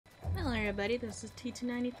everybody, this is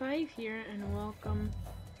T295 here, and welcome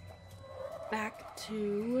back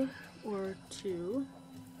to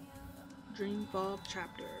Dreamfall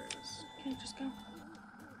Chapters. Okay, just go.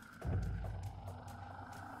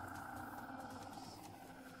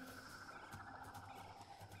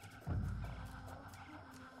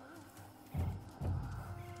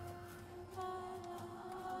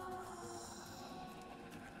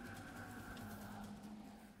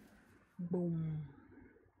 Boom.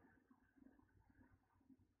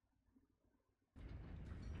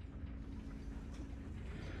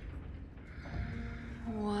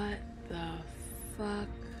 What the fuck?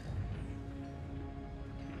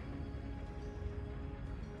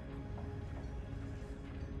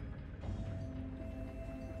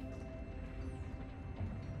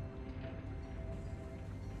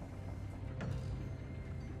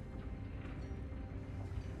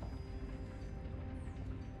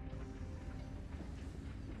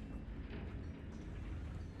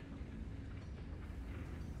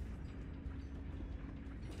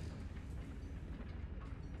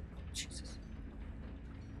 Jesus.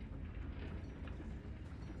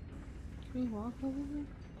 Can we walk over there?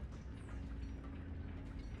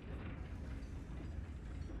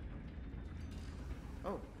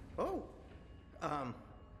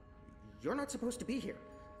 You're not supposed to be here.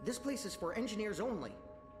 This place is for engineers only.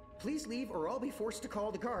 Please leave or I'll be forced to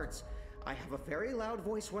call the guards. I have a very loud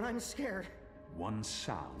voice when I'm scared. One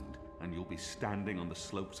sound, and you'll be standing on the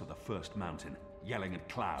slopes of the first mountain, yelling at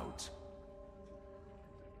clouds.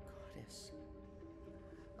 Goddess.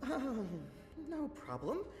 No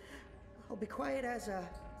problem. I'll be quiet as a...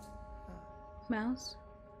 Mouse?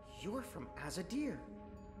 You're from Azadir.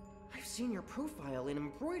 I've seen your profile in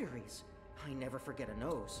embroideries. I never forget a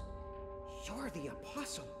nose. You're the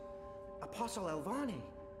Apostle. Apostle Elvane.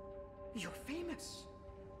 You're famous.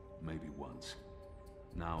 Maybe once.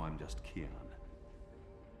 Now I'm just Kian.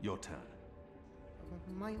 Your turn.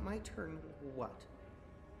 My turn what?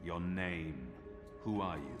 Your name. Who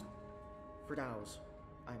are you? Firdaus.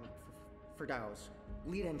 I'm Firdaus,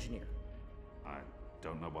 lead engineer. I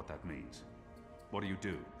don't know what that means. What do you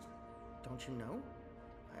do? Don't you know?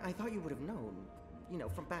 I thought you would have known. You know,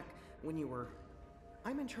 from back when you were...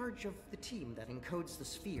 I'm in charge of the team that encodes the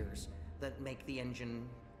spheres that make the engine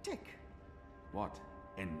tick. What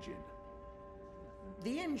engine?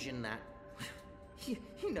 The engine that...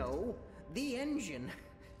 you know, the engine.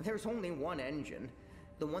 There's only one engine.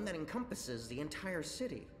 The one that encompasses the entire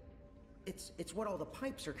city. It's what all the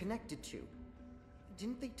pipes are connected to.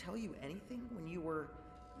 Didn't they tell you anything when you were...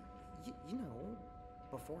 you know,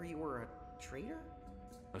 before you were a traitor?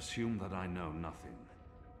 Assume that I know nothing.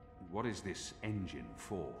 What is this engine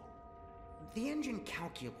for? The engine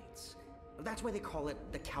calculates. That's why they call it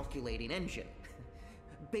the calculating engine.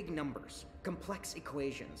 Big numbers, complex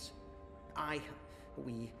equations. My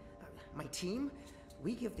team,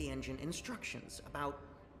 we give the engine instructions about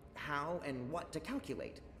how and what to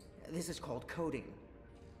calculate. This is called coding.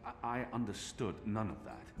 I understood none of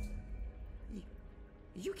that.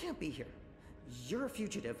 You can't be here. You're a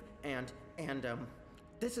fugitive, and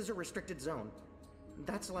this is a restricted zone.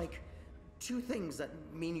 That's like two things that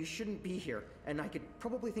mean you shouldn't be here, and I could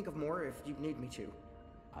probably think of more if you need me to.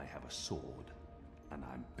 I have a sword, and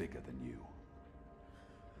I'm bigger than you.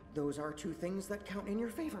 Those are two things that count in your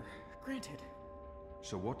favor, granted.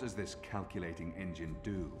 So what does this calculating engine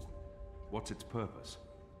do? What's its purpose?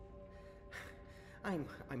 I'm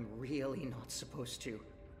really not supposed to.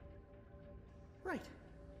 Right.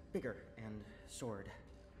 Bigger and sword.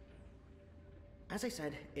 As I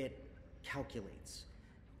said, it calculates.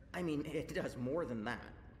 I mean, it does more than that,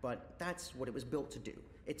 but that's what it was built to do.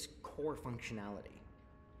 Its core functionality.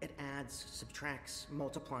 It adds, subtracts,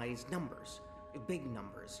 multiplies numbers. Big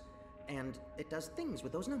numbers. And it does things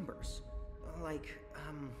with those numbers. Like,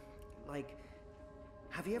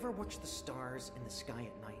 have you ever watched the stars in the sky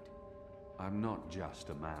at night? I'm not just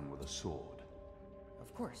a man with a sword.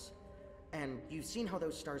 Of course. And you've seen how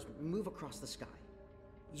those stars move across the sky.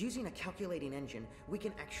 Using a calculating engine, we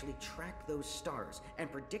can actually track those stars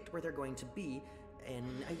and predict where they're going to be in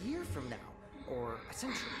a year from now, or a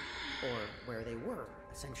century, or where they were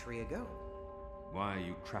a century ago. Why are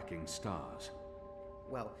you tracking stars?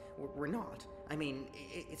 Well, we're not. I mean,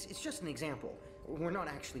 it's just an example. We're not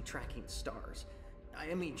actually tracking stars.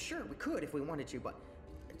 I mean, sure, we could if we wanted to, but...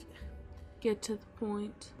 Get to the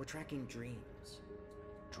point. We're tracking dreams.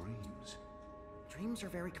 Dreams? Dreams are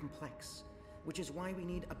very complex, which is why we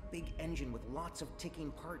need a big engine with lots of ticking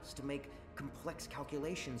parts to make complex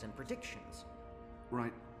calculations and predictions.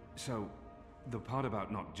 Right, so the part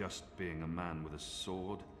about not just being a man with a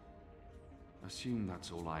sword, assume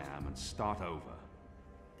that's all I am and start over.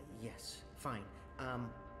 Yes. fine.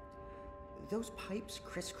 Those pipes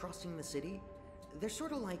crisscrossing the city, they're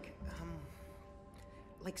sort of like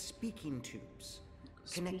speaking tubes,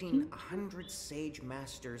 connecting 100 sage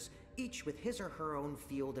masters, each with his or her own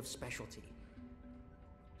field of specialty.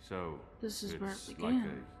 So, This is where it it's like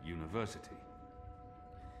began. a university.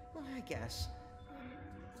 Well, I guess.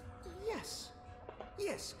 Yes.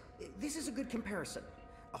 Yes, this is a good comparison.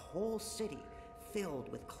 A whole city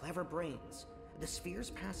filled with clever brains. The spheres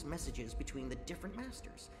pass messages between the different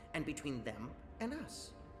masters, and between them and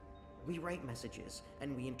us. We write messages,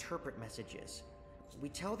 and we interpret messages. We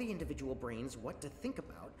tell the individual brains what to think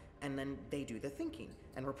about, and then they do the thinking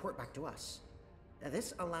and report back to us.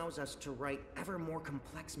 This allows us to write ever more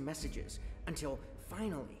complex messages until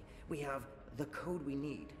finally we have the code we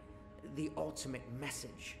need, the ultimate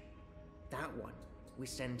message. That one we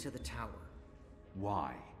send to the tower.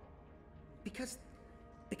 Why? Because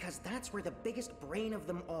that's where the biggest brain of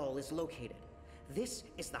them all is located. This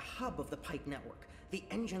is the hub of the pipe network, the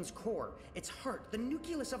engine's core, its heart, the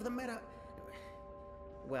nucleus of the meta...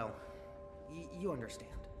 Well, you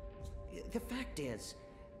understand. The fact is,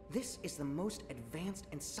 this is the most advanced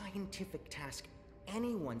and scientific task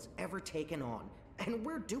anyone's ever taken on, and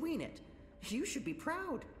we're doing it. You should be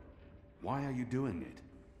proud. Why are you doing it?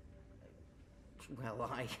 Well,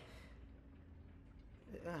 I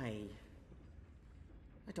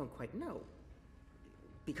don't quite know.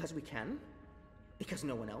 Because we can? Because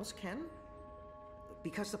no one else can?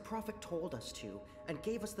 Because the Prophet told us to, and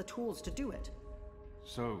gave us the tools to do it.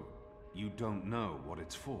 So, you don't know what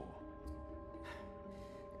it's for?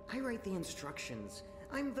 I write the instructions.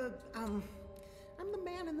 I'm the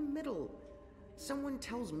man in the middle. Someone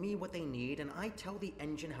tells me what they need, and I tell the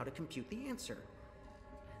engine how to compute the answer.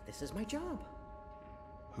 This is my job.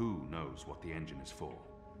 Who knows what the engine is for?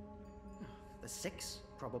 The Six,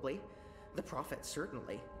 probably. The Prophet,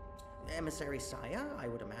 certainly. Emissary Saya, I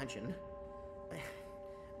would imagine.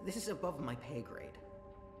 This is above my pay grade.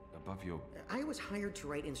 Above your... I was hired to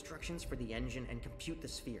write instructions for the engine and compute the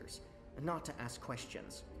spheres, not to ask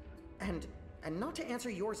questions. And not to answer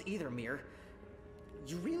yours either, Mir.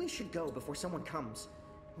 You really should go before someone comes.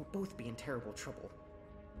 We'll both be in terrible trouble.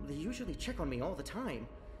 They usually check on me all the time.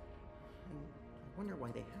 I wonder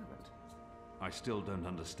why they haven't. I still don't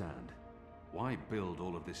understand. Why build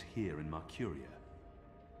all of this here in Mercuria?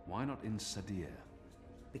 Why not in Sadir?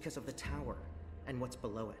 Because of the tower and what's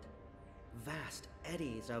below it. Vast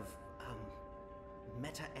eddies of,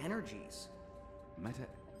 meta-energies. Meta...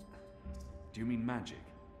 Do you mean magic?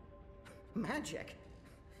 Magic?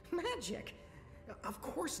 Magic? Of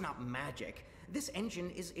course not magic. This engine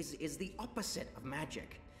is the opposite of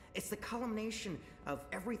magic. It's the culmination of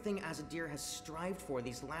everything Azadir has strived for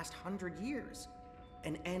these last 100 years.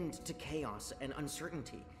 An end to chaos and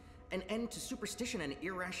uncertainty. An end to superstition and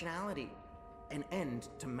irrationality. An end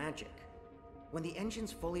to magic. When the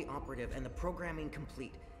engine's fully operative and the programming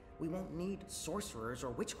complete, we won't need sorcerers or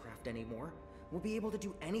witchcraft anymore. We'll be able to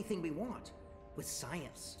do anything we want. With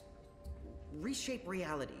science. Reshape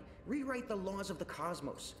reality. Rewrite the laws of the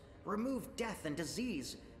cosmos. Remove death and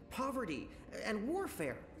disease, poverty, and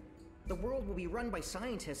warfare. The world will be run by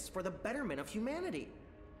scientists for the betterment of humanity.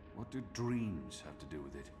 What do dreams have to do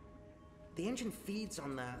with it? The engine feeds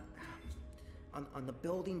on the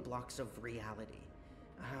building blocks of reality.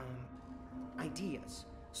 Ideas,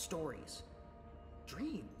 stories,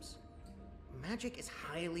 dreams. Magic is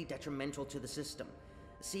highly detrimental to the system.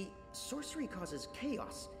 See, sorcery causes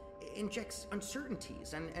chaos, injects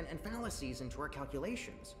uncertainties and fallacies into our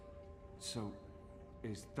calculations. So,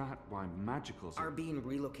 is that why magicals Are being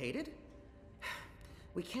relocated?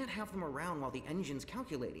 We can't have them around while the engine's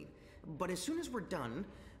calculating. But as soon as we're done...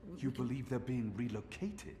 You believe they're being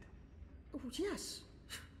relocated? Oh, yes.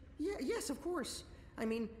 Yes, of course. I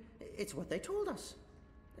mean, it's what they told us.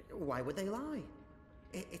 Why would they lie?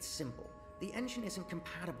 It's simple. The engine isn't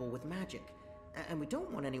compatible with magic, and we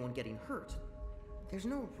don't want anyone getting hurt. There's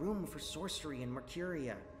no room for sorcery in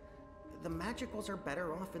Mercuria. The magicals are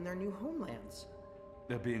better off in their new homelands.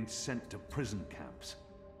 They're being sent to prison camps.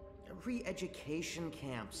 Re-education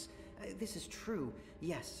camps. This is true,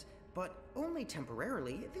 yes, but only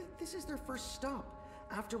temporarily. This is their first stop.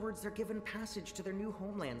 Afterwards, they're given passage to their new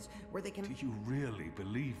homelands, where they can... Do you really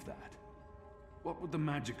believe that? What would the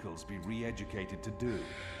magicals be re-educated to do?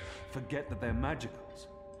 Forget that they're magicals?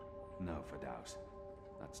 No, Firdaus.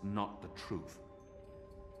 That's not the truth.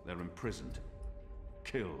 They're imprisoned.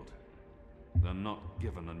 Killed. They're not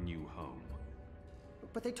given a new home.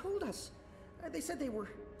 But they told us. They said they were...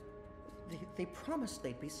 They promised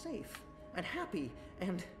they'd be safe and happy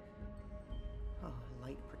and... Oh,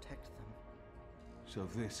 light protect them. So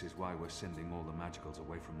this is why we're sending all the magicals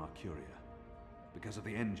away from Mercuria. Because of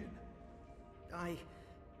the engine.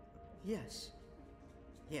 Yes.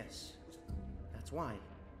 Yes. That's why.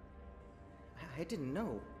 I didn't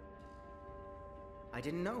know. I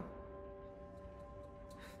didn't know.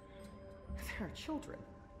 There are children.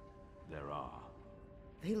 There are.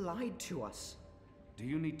 They lied to us. Do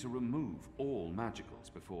you need to remove all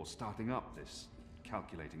magicals before starting up this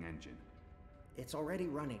calculating engine? It's already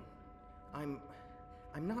running. I'm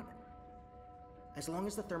not... As long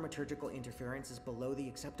as the thaumaturgical interference is below the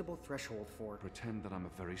acceptable threshold for... Pretend that I'm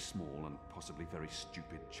a very small and possibly very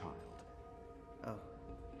stupid child. Oh.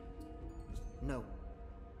 No.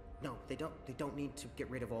 No, they don't need to get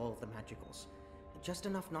rid of all of the magicals. Just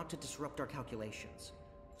enough not to disrupt our calculations.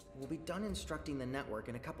 We'll be done instructing the network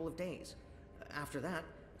in a couple of days. After that,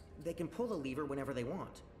 they can pull the lever whenever they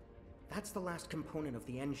want. That's the last component of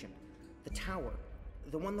the engine. The tower.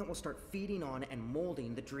 The one that will start feeding on and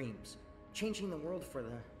molding the dreams. Changing the world for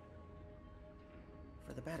the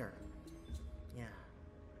better. Yeah.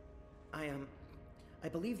 I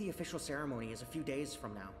believe the official ceremony is a few days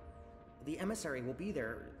from now. The emissary will be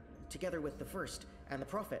there, together with the First, and the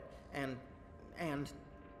Prophet, and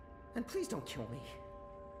please don't kill me.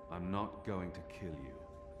 I'm not going to kill you.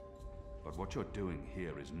 But what you're doing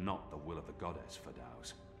here is not the will of the goddess,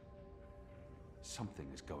 Firdaus.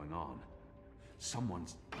 Something is going on.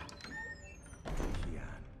 Someone's...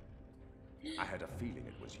 Kian, I had a feeling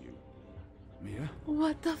it was you. Mia?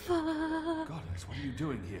 What the fuck? Goddess, what are you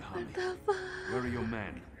doing here, honey? What the fuck? Where are your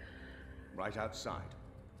men? Right outside.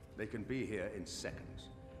 They can be here in seconds.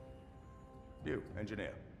 You,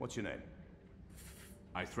 engineer, what's your name?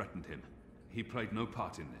 I threatened him. He played no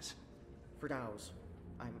part in this. Firdaus.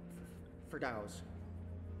 I'm Firdaus.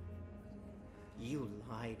 You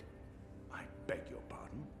lied. I beg your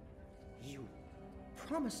pardon? You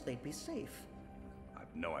promised they'd be safe.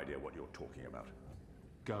 I've no idea what you're talking about.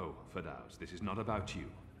 Go, Firdaus. This is not about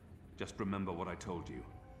you. Just remember what I told you.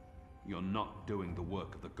 You're not doing the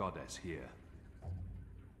work of the goddess here.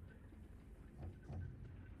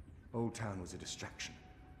 Old Town was a distraction.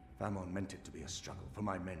 Vamon meant it to be a struggle, for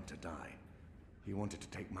my men to die. He wanted to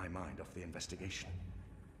take my mind off the investigation.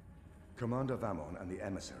 Commander Vamon and the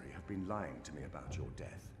emissary have been lying to me about your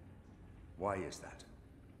death. Why is that?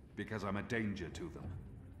 Because I'm a danger to them.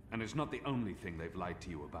 And it's not the only thing they've lied to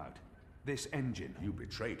you about. This engine. You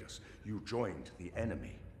betrayed us. You joined the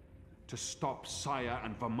enemy. To stop Saya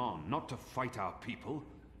and Vamon, not to fight our people.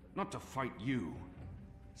 Not to fight you.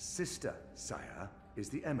 Sister Saya is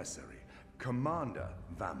the emissary. Commander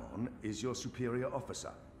Vamon is your superior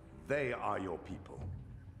officer. They are your people.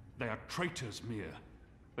 They are traitors, Mir.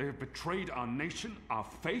 They have betrayed our nation, our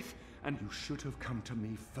faith, and... You should have come to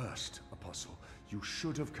me first, Apostle. You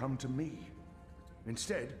should have come to me.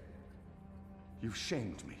 Instead, you've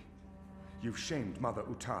shamed me. You've shamed Mother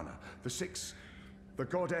Utana, the Six, the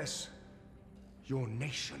Goddess, your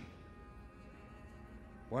nation.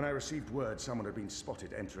 When I received word someone had been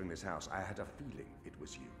spotted entering this house, I had a feeling it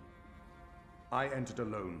was you. I entered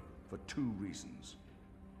alone for two reasons.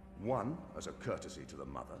 One, as a courtesy to the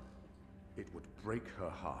Mother. It would break her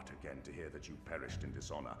heart again to hear that you perished in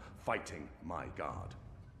dishonor, fighting my guard.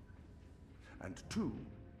 And two,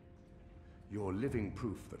 you're living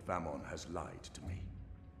proof that Vamon has lied to me.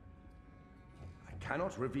 I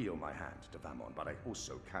cannot reveal my hand to Vamon, but I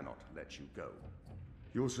also cannot let you go.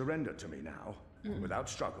 You'll surrender to me now, without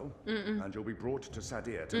struggle, and you'll be brought to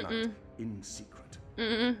Sadir tonight, in secret.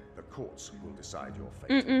 The courts will decide your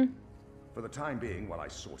fate. For the time being, while I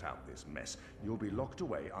sort out this mess, you'll be locked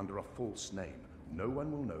away under a false name. No one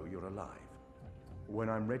will know you're alive. When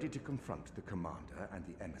I'm ready to confront the commander and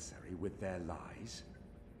the emissary with their lies,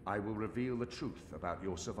 I will reveal the truth about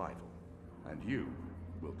your survival, and you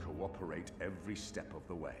will cooperate every step of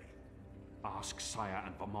the way. Ask Saya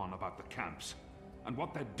and Vamon about the camps, and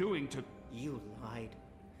what they're doing to... You lied.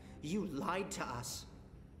 You lied to us.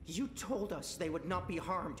 You told us they would not be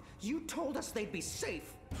harmed. You told us they'd be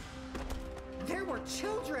safe. There were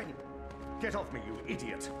children! Get off me, you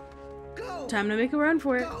idiot! Go! Time to make a run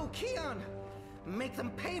for it. Go, Keon! Make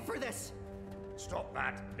them pay for this! Stop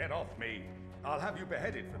that! Get off me! I'll have you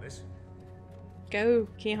beheaded for this. Go,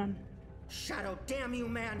 Keon. Shadow, damn you,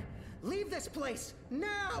 man! Leave this place,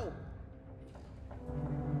 now!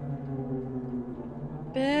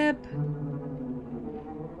 Bib.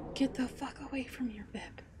 Get the fuck away from here,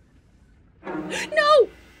 Bib. No!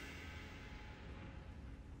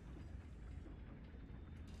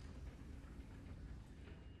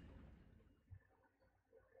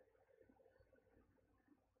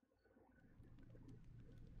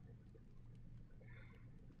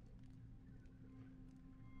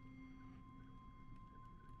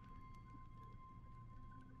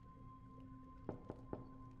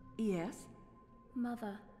 Yes?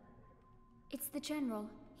 Mother. It's the General.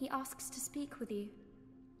 He asks to speak with you.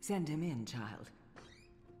 Send him in, child.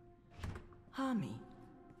 Hami,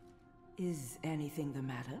 is anything the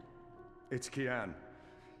matter? It's Kian.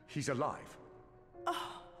 He's alive.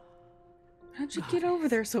 How'd you get over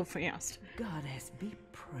there so fast? Goddess be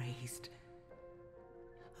praised.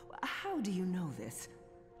 How do you know this?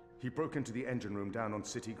 He broke into the engine room down on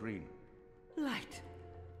City Green. Light.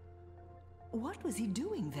 What was he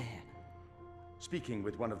doing there? Speaking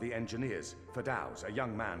with one of the engineers, Fadaus, a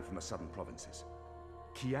young man from the southern provinces.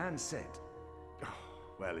 Kian said... Oh,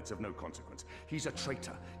 well, it's of no consequence. He's a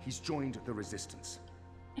traitor. He's joined the resistance.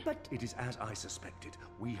 But it is as I suspected.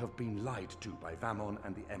 We have been lied to by Vamon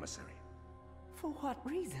and the emissary. For what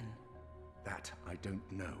reason? That I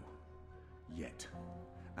don't know. Yet.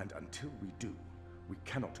 And until we do, we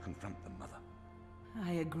cannot confront them, Mother.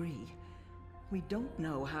 I agree. We don't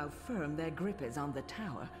know how firm their grip is on the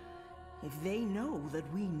tower. If they know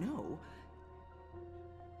that we know...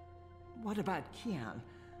 What about Kian?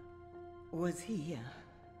 Was he...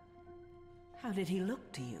 How did he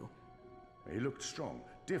look to you? He looked strong.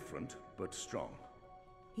 Different, but strong.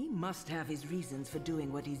 He must have his reasons for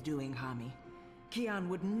doing what he's doing, Hami. Kian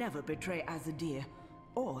would never betray Azadir,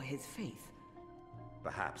 or his faith.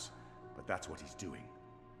 Perhaps, but that's what he's doing.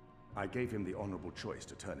 I gave him the honorable choice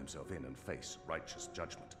to turn himself in and face righteous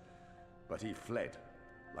judgment. But he fled,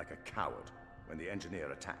 like a coward, when the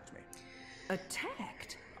engineer attacked me.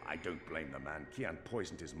 Attacked? I don't blame the man. Kian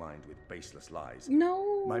poisoned his mind with baseless lies.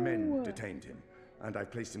 No! My men detained him, and I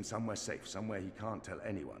placed him somewhere safe, somewhere he can't tell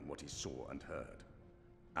anyone what he saw and heard.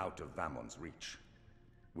 Out of Vamon's reach.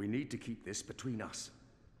 We need to keep this between us,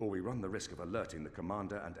 or we run the risk of alerting the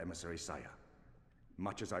commander and emissary Saya.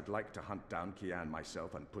 Much as I'd like to hunt down Kian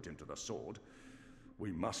myself and put him to the sword,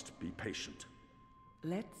 we must be patient.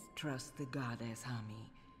 Let's trust the goddess, Hami,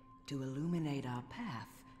 to illuminate our path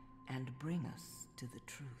and bring us to the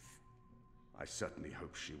truth. I certainly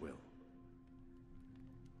hope she will.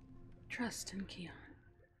 Trust in Kian.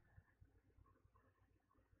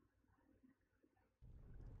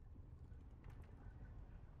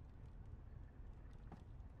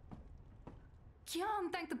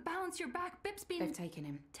 Kian, thank the balance you're back. Bip's been... They've taken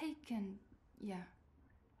him. Taken... yeah.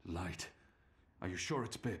 Light. Are you sure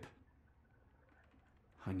it's Bip?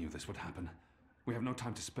 I knew this would happen. We have no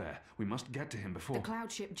time to spare. We must get to him before... The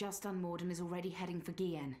cloud ship just unmoored and is already heading for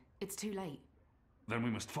Gien. It's too late. Then we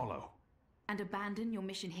must follow. And abandon your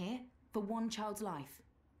mission here? For one child's life?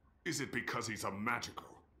 Is it because he's a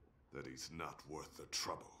magical that he's not worth the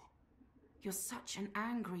trouble? You're such an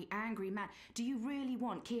angry, angry man. Do you really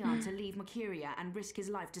want Kian to leave Mercuria and risk his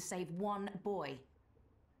life to save one boy?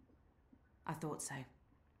 I thought so.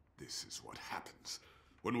 This is what happens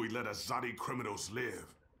when we let Azadi criminals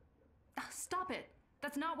live. Stop it.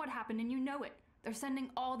 That's not what happened, and you know it. They're sending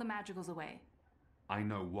all the magicals away. I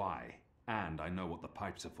know why, and I know what the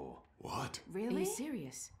pipes are for. What? Really? Are you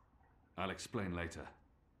serious? I'll explain later.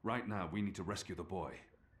 Right now, we need to rescue the boy.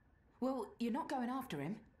 Well, you're not going after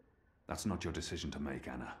him. That's not your decision to make,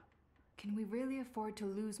 Anna. Can we really afford to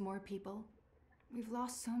lose more people? We've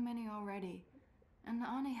lost so many already. And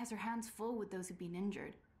Ane has her hands full with those who've been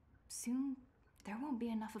injured. Soon, there won't be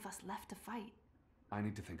enough of us left to fight. I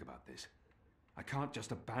need to think about this. I can't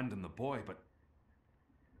just abandon the boy, but...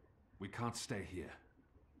 We can't stay here.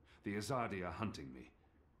 The Azadi are hunting me.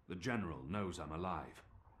 The General knows I'm alive.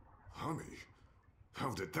 Honey,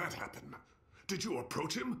 how did that happen? Did you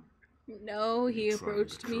approach him? No, he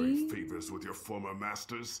approached me. Curry favors with your former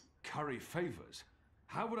masters? Curry favors?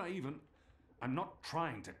 How would I even... I'm not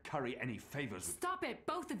trying to curry any favors with... Stop it,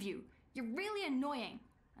 both of you! You're really annoying.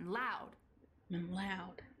 And loud. And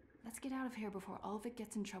loud. Let's get out of here before Ulvik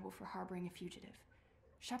gets in trouble for harboring a fugitive.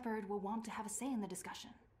 Shepard will want to have a say in the discussion.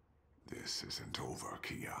 This isn't over,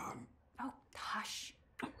 Kian. Oh, hush.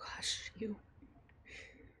 Oh, hush, you.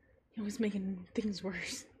 He was making things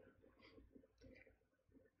worse.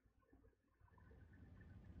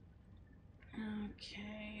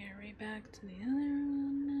 Okay, are we back to the other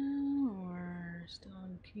one now? Or still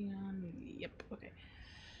on Kian? Yep, okay.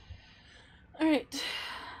 Alright.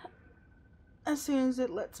 As soon as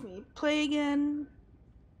it lets me play again.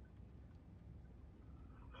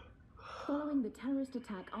 Following the terrorist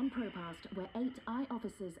attack on Propast, where 8 I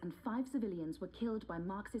officers and 5 civilians were killed by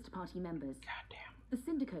Marxist Party members, the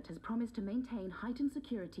Syndicate has promised to maintain heightened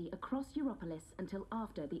security across Europolis until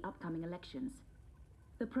after the upcoming elections.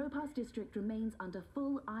 The Propast district remains under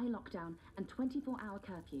full I lockdown and 24-hour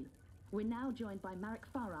curfew. We're now joined by Marek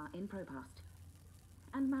Farah in Propast.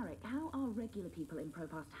 And Marek, how are regular people in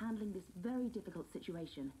Propast handling this very difficult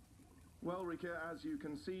situation? Well, Rika, as you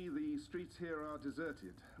can see, the streets here are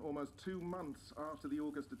deserted, almost 2 months after the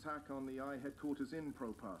August attack on the I headquarters in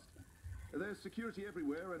Propast. There's security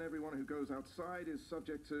everywhere, and everyone who goes outside is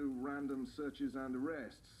subject to random searches and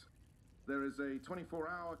arrests. There is a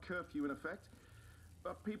 24-hour curfew in effect,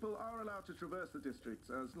 but people are allowed to traverse the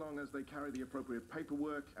district as long as they carry the appropriate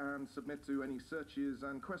paperwork and submit to any searches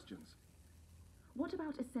and questions. What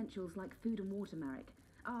about essentials like food and water, Marek?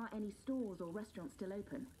 Are any stores or restaurants still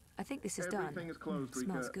open? I think this is done. Everything is closed,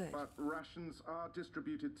 Rika, Smells good. but rations are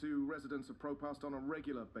distributed to residents of Propast on a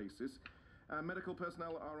regular basis. Medical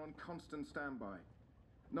personnel are on constant standby.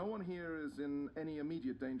 No one here is in any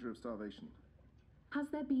immediate danger of starvation. Has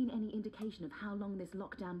there been any indication of how long this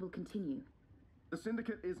lockdown will continue? The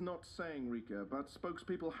Syndicate is not saying, Rika, but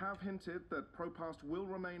spokespeople have hinted that Propast will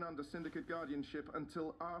remain under Syndicate guardianship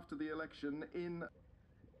until after the election in...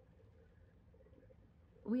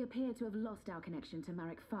 We appear to have lost our connection to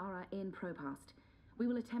Marek Farah in Propast. We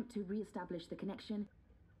will attempt to re-establish the connection.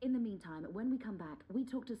 In the meantime, when we come back, we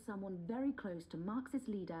talk to someone very close to Marxist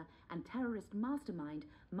leader and terrorist mastermind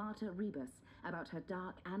Marta Rebus about her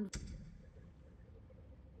dark and...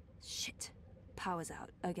 Shit. Power's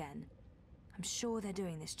out, again. I'm sure they're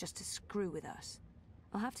doing this just to screw with us.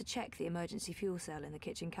 I'll have to check the emergency fuel cell in the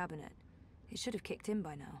kitchen cabinet. It should have kicked in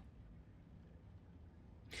by now.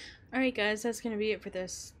 Alright guys, that's gonna be it for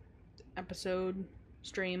this episode,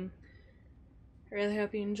 stream. I really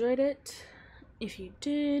hope you enjoyed it. If you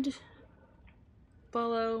did,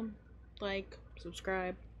 follow, like,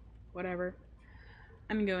 subscribe, whatever.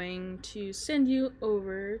 I'm going to send you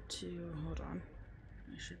over to, hold on,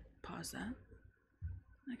 I should pause that.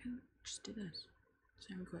 I can just do this.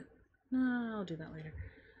 Save and quit. No, I'll do that later.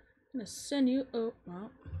 I'm gonna send you, oh, well.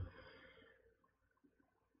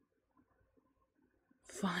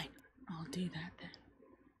 Fine, I'll do that then.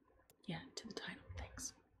 Yeah, to the title,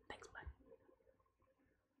 thanks. Thanks, bud.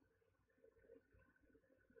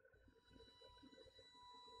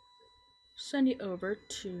 Send you over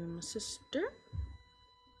to my sister.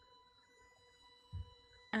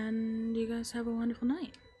 And you guys have a wonderful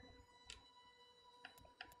night.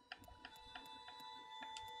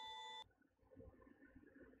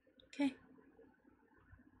 Okay.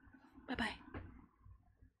 Bye-bye.